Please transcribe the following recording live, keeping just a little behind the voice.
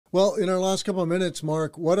Well, in our last couple of minutes,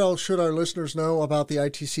 Mark, what else should our listeners know about the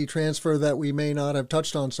ITC transfer that we may not have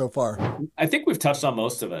touched on so far? I think we've touched on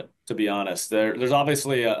most of it, to be honest. There's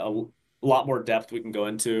obviously a lot more depth we can go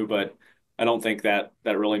into, but I don't think that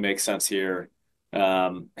really makes sense here.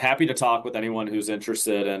 Happy to talk with anyone who's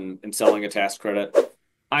interested in selling a tax credit.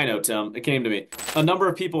 I know, Tim, it came to me. A number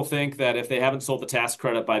of people think that if they haven't sold the tax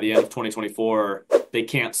credit by the end of 2024, they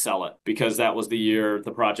can't sell it because that was the year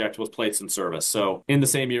the project was placed in service. So in the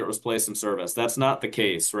same year it was placed in service. That's not the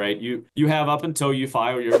case, right? You have up until you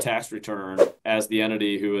file your tax return as the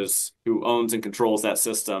entity who owns and controls that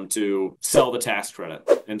system to sell the tax credit.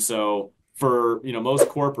 And so for, most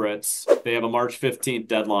corporates, they have a March 15th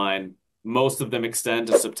deadline. Most of them extend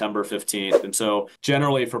to September 15th. And so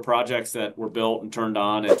generally for projects that were built and turned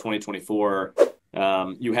on in 2024,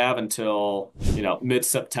 you have until,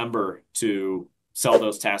 mid-September to sell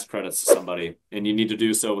those tax credits to somebody. And you need to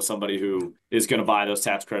do so with somebody who is going to buy those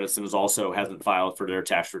tax credits and is also hasn't filed for their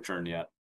tax return yet.